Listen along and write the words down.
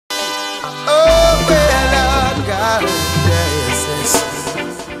Oh, well, God, yes.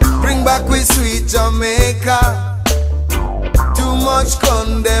 Bring back we sweet Jamaica. Too much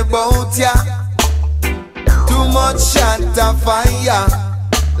gun about ya. Too much shot of fire.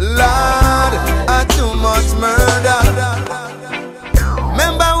 Lord, too much murder.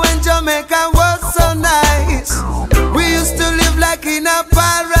 Remember when Jamaica was so nice? We used to live like in a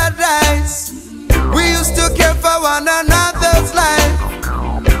paradise. We used to care for one another's life.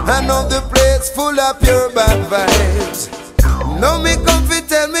 I know the place full of pure bad vibes. Now me come fi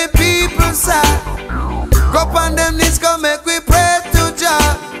tell me people sad. Go on them knees, go make we pray to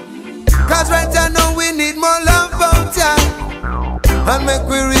Jah. Cause right now we need more love out ya. And make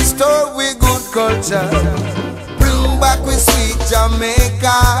we restore we good culture. Bring back we sweet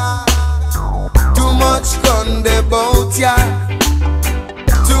Jamaica. Too much gun about ya.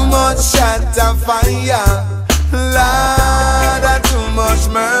 Too much shot and fire. Lord, too much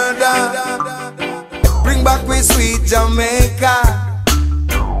murder. Bring back we sweet Jamaica.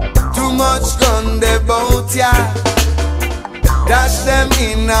 Too much gun about ya. Dash them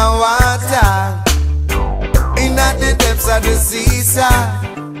in the water. In the depths of the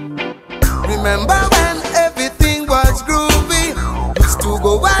seaside. Remember when everything was groovy? Used to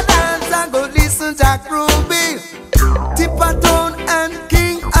go and dance and go listen to groovy. Tipperton and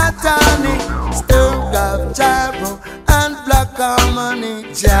King Atani. Stir of Tarrus and Black Harmony.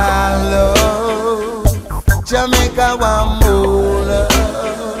 Jalo, Jamaica one more love.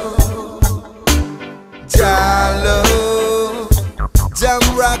 Jalo, Jam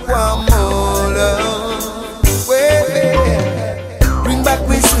Rock one more love. Bring back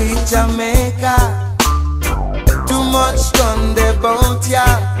we sweet Jamaica. Too much gun about ya.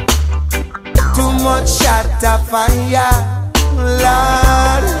 Too much shot of fire.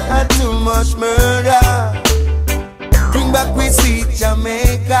 Lord, too much murder. Bring back we sweet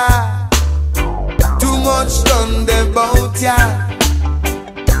Jamaica. Too much gun about ya.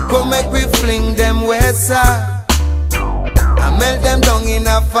 Go make we fling them wester. And melt them down in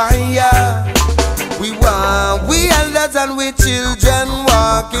a fire. We want we elders and we children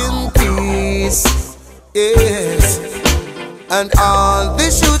walk in peace. Yes. And all the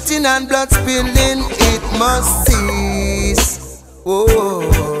shooting and blood spilling, it must cease. Oh,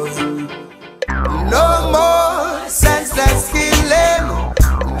 no more senseless killing.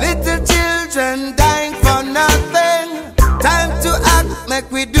 Little children dying for nothing. Time to act,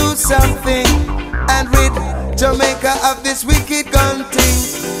 make we do something. And rid Jamaica of this wicked gun thing.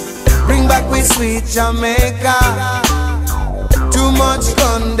 Bring back we sweet Jamaica. Too much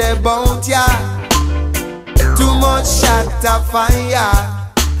gun about ya. Too much shot of fire.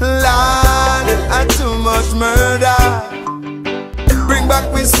 Lord, and too much murder. Bring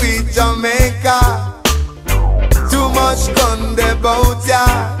back we sweet Jamaica. Too much gun about ya.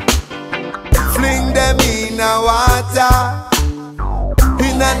 Fling them in the water.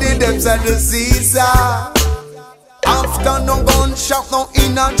 In the depths of the seaside. After no gunshot, no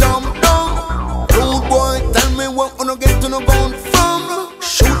in a jump down. Rude boy, tell me what wanna get to no gun from.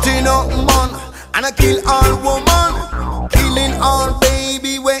 Shooting up man, and I kill all woman. Killing all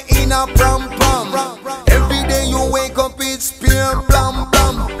baby, we in a prom. Every day you wake up, it's spear blam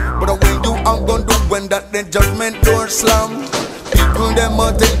blam. But when you are gonna do when that the judgment door slam? People them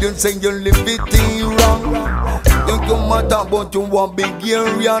a tell you say you live it wrong. You come a talk about you want big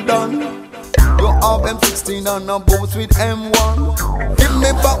area done. You have M16 and a boat with M1. Give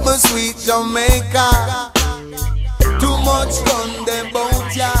me back my sweet Jamaica. Too much gun them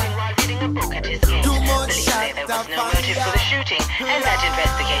bout ya. Too much shot there was no motive for the shooting and that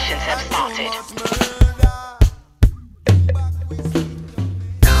investigations have started.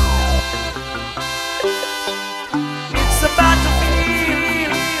 It's a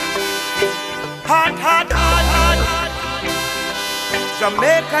battlefield. Hot, hot, hot, hot, hot.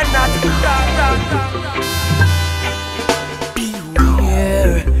 Jamaica not beware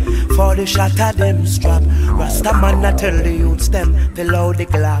for the shot of them strap. Rasta man I tell the youths them fill out the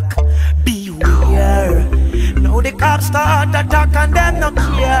Glock. Beware. Now the cops start attack and them not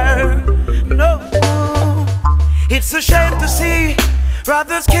care. No, it's a shame to see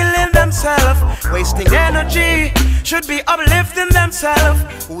brothers killing themselves, wasting energy. Should be uplifting themselves.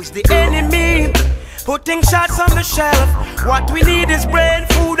 Who's the enemy? Putting shots on the shelf. What we need is brain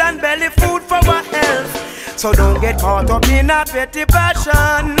food and belly food for our health. So don't get caught up in a petty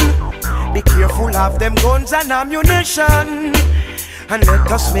passion. Be careful of them guns and ammunition. And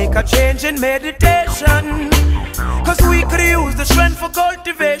let us make a change in meditation. Cause we could use the strength for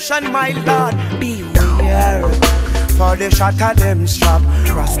cultivation, my Lord. Beware for the shot of them strap.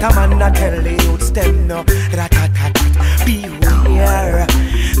 Rasta man I tell the youths them no. Rat-tat-tat-tat. Beware.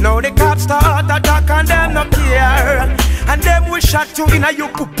 Now the cops we shot you in a you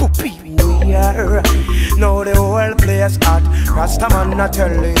beware. Now the whole place hot. Rastaman not tell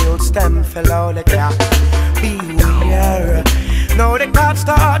the youth them fell out the clock. Beware. Now the cops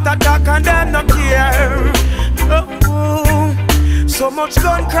start attack and them no care. Oh, so much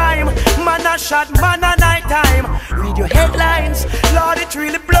gun crime, man a shot, man a night time. Read your headlines, Lord, it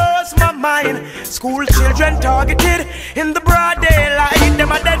really blows my mind. School children targeted in the broad daylight.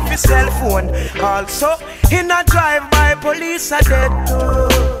 Them a dead for cell phone. Also in a drive-by, police are dead too.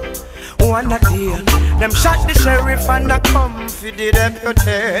 One a day, them shot the sheriff and a come for the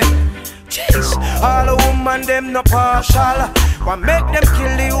deputy. Jeez, all the woman them no partial. What make them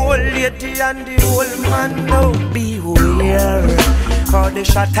kill the old lady and the old man? No, beware, for the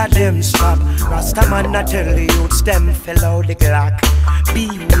shot at them stop. Rastaman a tell the youths them fell out the Glock.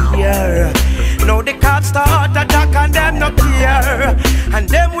 Beware, now the cops start attack and them no care. And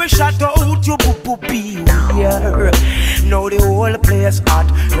them we shot out you boo. Beware, now the whole place hot.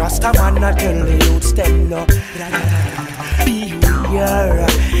 Rastaman a tell the youths them no. Beware,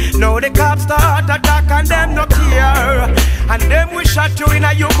 now the cops start attack and them no care. And them we shot you in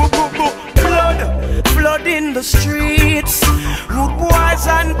a you blood in the streets. Rude boys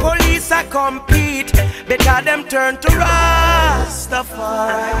and police a compete. Better them turn to Rastafari.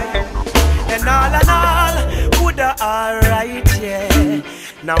 And all, coulda alright, yeah.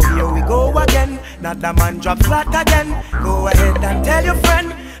 Now here we go again. Not the man drop flat again. Go ahead and tell your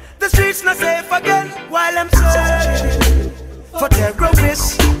friend the streets not safe again. While I'm searching for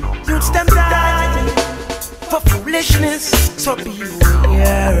terrorists, youths them die for foolishness. So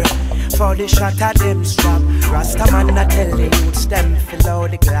beware, for the shot at them strap. Rastaman a tell the youths them fill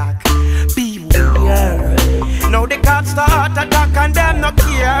out the Glock. Beware, now the cops start attack and them no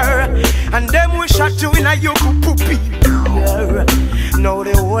care. And them we shot you in a you beware. Now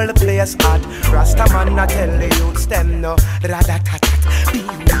the whole place hot. Rastaman a tell the youths them no rat-a-tat-tat.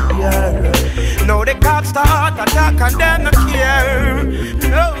 Beware, now the cops start attack and them no care.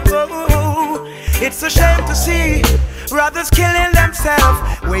 No, it's a shame to see brothers killing themselves,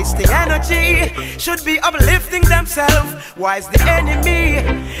 wasting energy. Should be uplifting themselves. Why is the enemy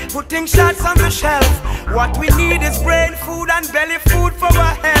putting shots on the shelf? What we need is brain food and belly food for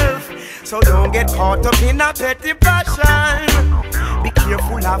our health. So don't get caught up in a petty passion. Be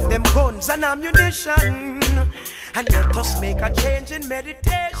careful of them guns and ammunition. And let us make a change in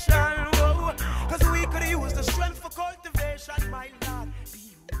meditation. Whoa, 'cause we could use the strength for cultivation, my Lord.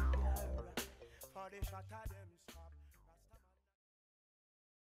 Be for the shot at